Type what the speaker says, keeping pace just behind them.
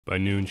By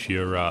noon she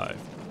arrived,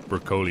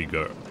 Brokkoli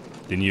Girl,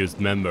 the newest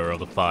member of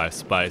the Five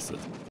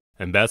Spices,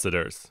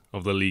 ambassadors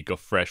of the League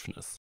of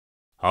Freshness.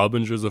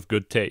 Harbingers of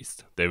good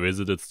taste, they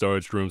visited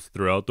storage rooms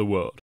throughout the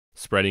world,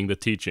 spreading the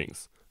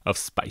teachings of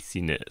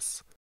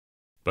spiciness.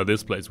 But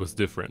this place was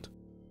different.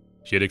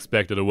 She had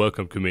expected a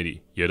welcome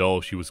committee, yet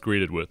all she was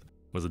greeted with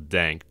was a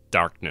dank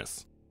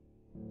darkness.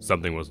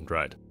 Something wasn't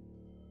right.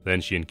 Then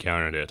she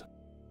encountered it.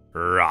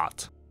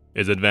 Rot.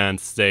 Its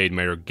advanced state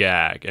made her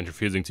gag, and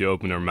refusing to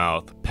open her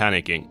mouth,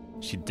 panicking,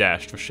 she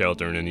dashed for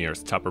shelter in the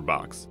nearest tupper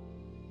box.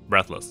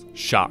 Breathless,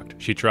 shocked,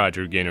 she tried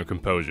to regain her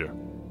composure.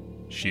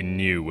 She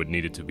knew what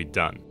needed to be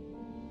done.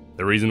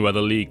 The reason why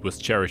the League was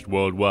cherished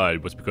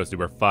worldwide was because they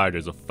were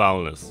fighters of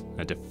foulness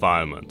and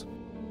defilement.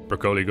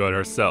 Brokkoli God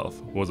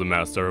herself was a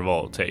master of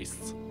all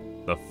tastes.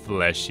 The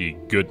fleshy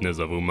goodness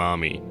of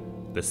umami,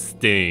 the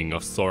sting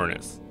of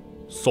soreness,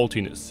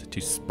 saltiness to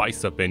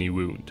spice up any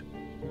wound,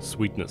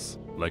 sweetness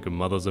like a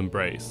mother's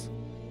embrace,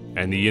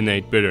 and the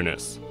innate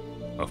bitterness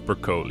of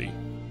broccoli.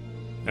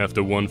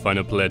 After one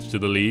final pledge to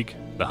the League,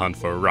 the hunt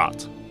for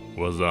rot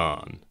was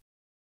on.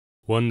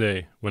 One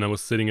day, when I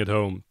was sitting at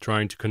home,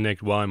 trying to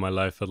connect why my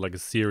life felt like a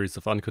series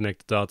of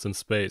unconnected dots in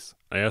space,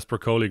 I asked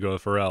Brokkoli Girl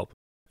for help,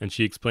 and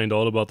she explained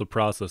all about the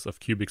process of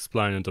cubic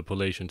spline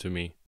interpolation to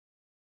me.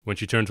 When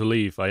she turned to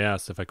leave, I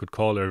asked if I could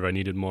call her if I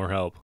needed more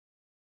help.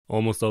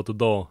 Almost out the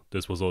door,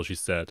 this was all she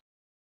said.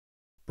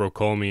 "Bro,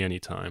 call me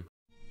anytime."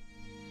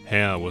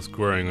 Hair was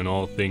growing on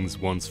all things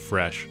once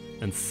fresh,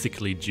 and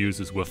sickly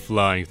juices were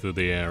flying through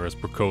the air as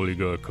Brokkoli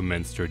Girl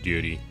commenced her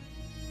duty.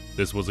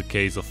 This was a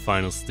case of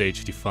final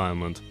stage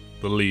defilement.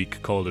 The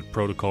League called it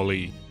Protocol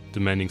E,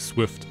 demanding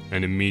swift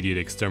and immediate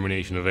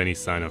extermination of any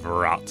sign of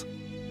rot.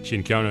 She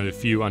encountered a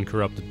few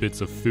uncorrupted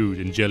bits of food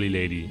in Jelly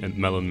Lady and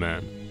Melon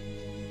Man.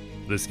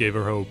 This gave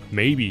her hope.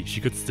 Maybe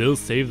she could still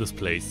save this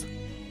place.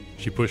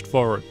 She pushed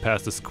forward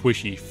past the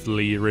squishy,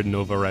 flea-ridden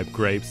overripe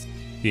grapes,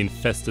 the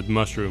infested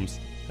mushrooms,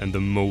 and the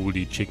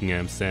moldy chicken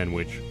ham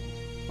sandwich,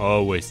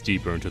 always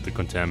deeper into the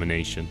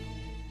contamination.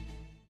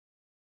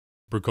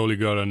 Brokkoli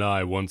Girl and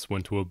I once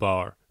went to a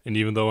bar, and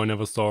even though I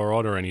never saw her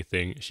order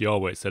anything, she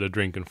always had a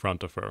drink in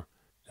front of her.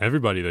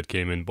 Everybody that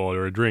came in bought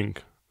her a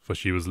drink, for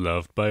she was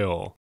loved by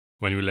all.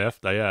 When we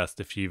left, I asked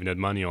if she even had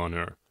money on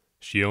her.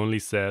 She only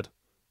said,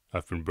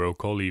 "I've been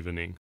broke all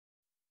evening."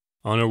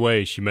 On her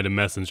way, she met a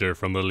messenger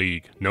from the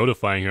League,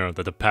 notifying her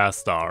that the past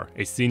star,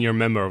 a senior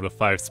member of the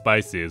Five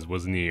Spices,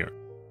 was near.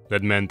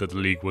 That meant that the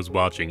League was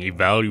watching,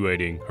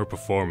 evaluating her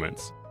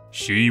performance.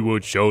 She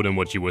would show them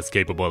what she was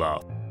capable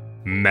of.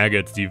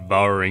 Maggots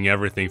devouring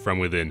everything from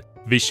within,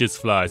 vicious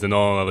flies and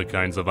all other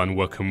kinds of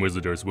unwelcome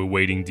visitors were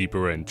wading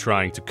deeper in,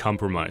 trying to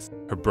compromise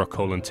her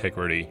brockhole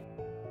integrity.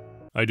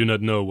 I do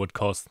not know what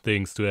caused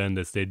things to end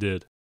as they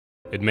did.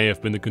 It may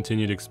have been the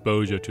continued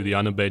exposure to the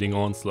unabating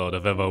onslaught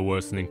of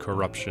ever-worsening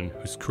corruption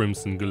whose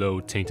crimson glow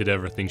tainted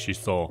everything she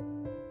saw,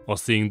 or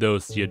seeing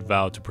those she had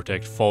vowed to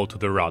protect fall to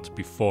the rot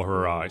before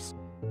her eyes,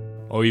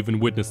 or even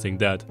witnessing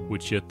that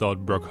which she had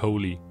thought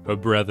broccoli, her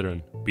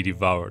brethren, be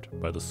devoured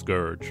by the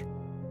scourge.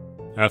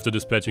 After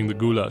dispatching the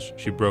goulash,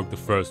 she broke the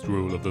first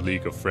rule of the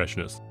League of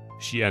Freshness.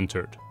 She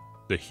entered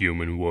the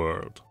human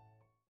world.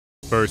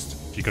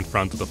 First, she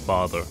confronted the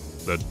father,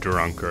 the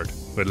drunkard,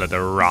 who had let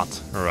the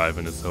rot arrive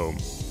in his home.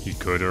 He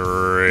could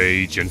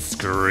rage and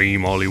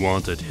scream all he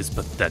wanted, his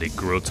pathetic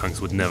grill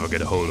tongues would never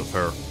get a hold of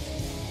her.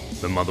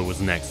 The mother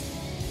was next,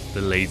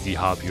 the lazy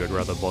harpy who had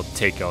rather bought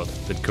takeout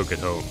than cook at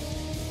home.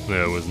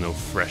 There was no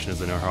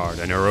freshness in her heart,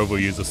 and her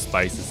overuse of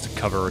spices to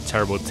cover her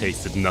terrible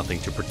taste did nothing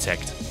to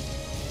protect.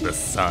 The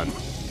son,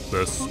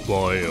 the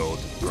spoiled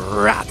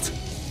rat,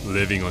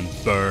 living on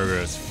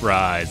burgers,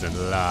 fries,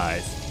 and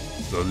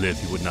lies. Though live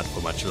he would not for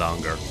much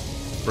longer.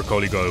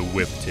 Brokkoli Girl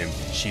whipped him.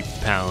 She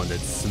pounded,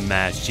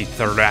 smashed, she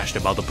thrashed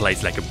about the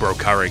place like a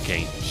broke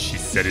hurricane. She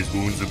set his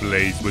wounds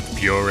ablaze with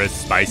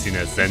purest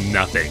spiciness, and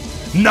nothing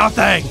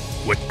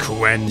would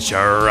quench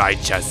her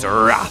righteous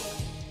wrath.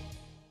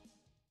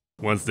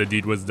 Once the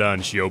deed was done,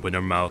 she opened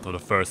her mouth for the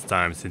first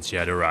time since she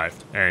had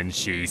arrived, and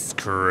she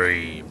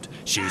screamed.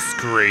 She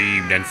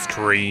screamed and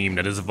screamed,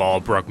 and as if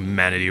all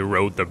Brockmanity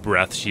rode the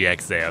breath she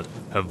exhaled,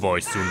 her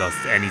voice soon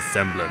lost any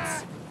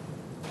semblance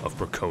of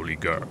Brokkoli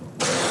Girl.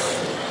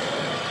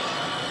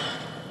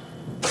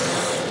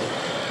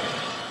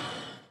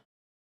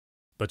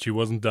 But she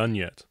wasn't done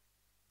yet.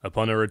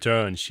 Upon her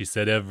return, she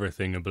set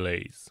everything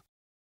ablaze.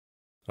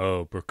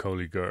 Oh,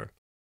 Brokkoli Girl,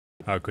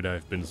 how could I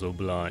have been so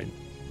blind?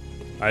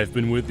 I have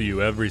been with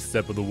you every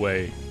step of the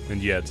way,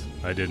 and yet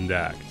I didn't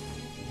act.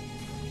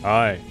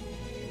 I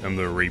am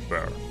the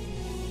Reaper.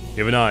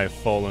 Even I have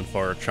fallen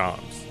for her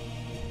charms.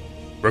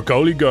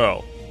 Brokkoli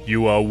Girl,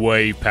 you are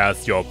way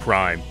past your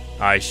prime.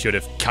 I should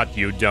have cut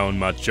you down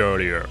much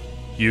earlier.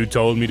 You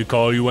told me to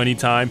call you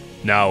anytime,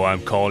 now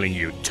I'm calling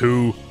you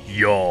to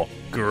your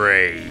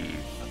grave.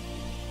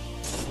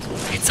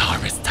 It's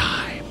harvest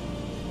time.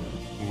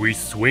 We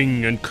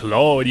swing and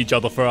claw at each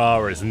other for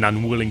hours, and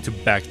unwilling to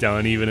back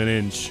down even an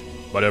inch.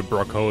 But her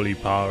broccoli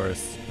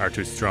powers are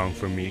too strong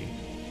for me.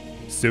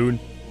 Soon,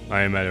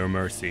 I am at her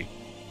mercy.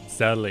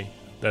 Sadly,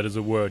 That is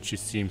a word she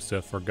seems to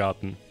have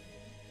forgotten.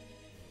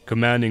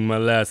 Commanding my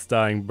last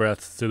dying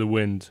breaths to the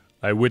wind,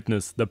 I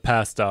witnessed the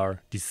past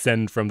hour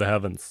descend from the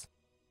heavens.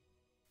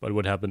 But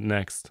what happened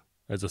next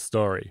is a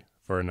story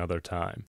for another time.